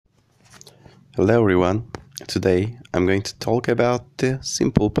Hello everyone. Today I'm going to talk about the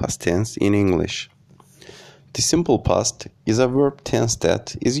simple past tense in English. The simple past is a verb tense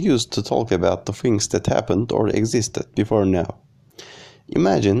that is used to talk about the things that happened or existed before now.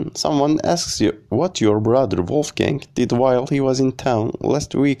 Imagine someone asks you what your brother Wolfgang did while he was in town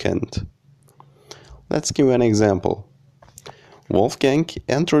last weekend. Let's give an example. Wolfgang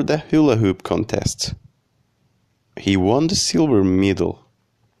entered a hula hoop contest. He won the silver medal.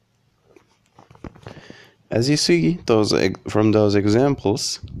 As you see from those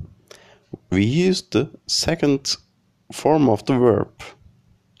examples, we used the second form of the verb.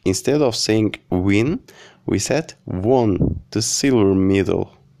 Instead of saying win, we said won the silver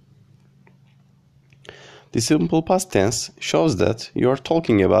medal. The simple past tense shows that you are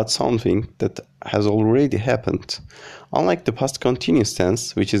talking about something that has already happened. Unlike the past continuous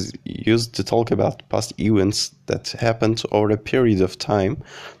tense, which is used to talk about past events that happened over a period of time,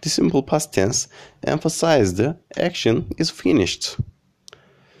 the simple past tense emphasizes the action is finished.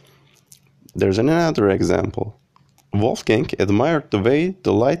 There's another example. Wolfgang admired the way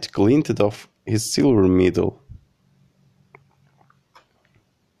the light glinted off his silver medal.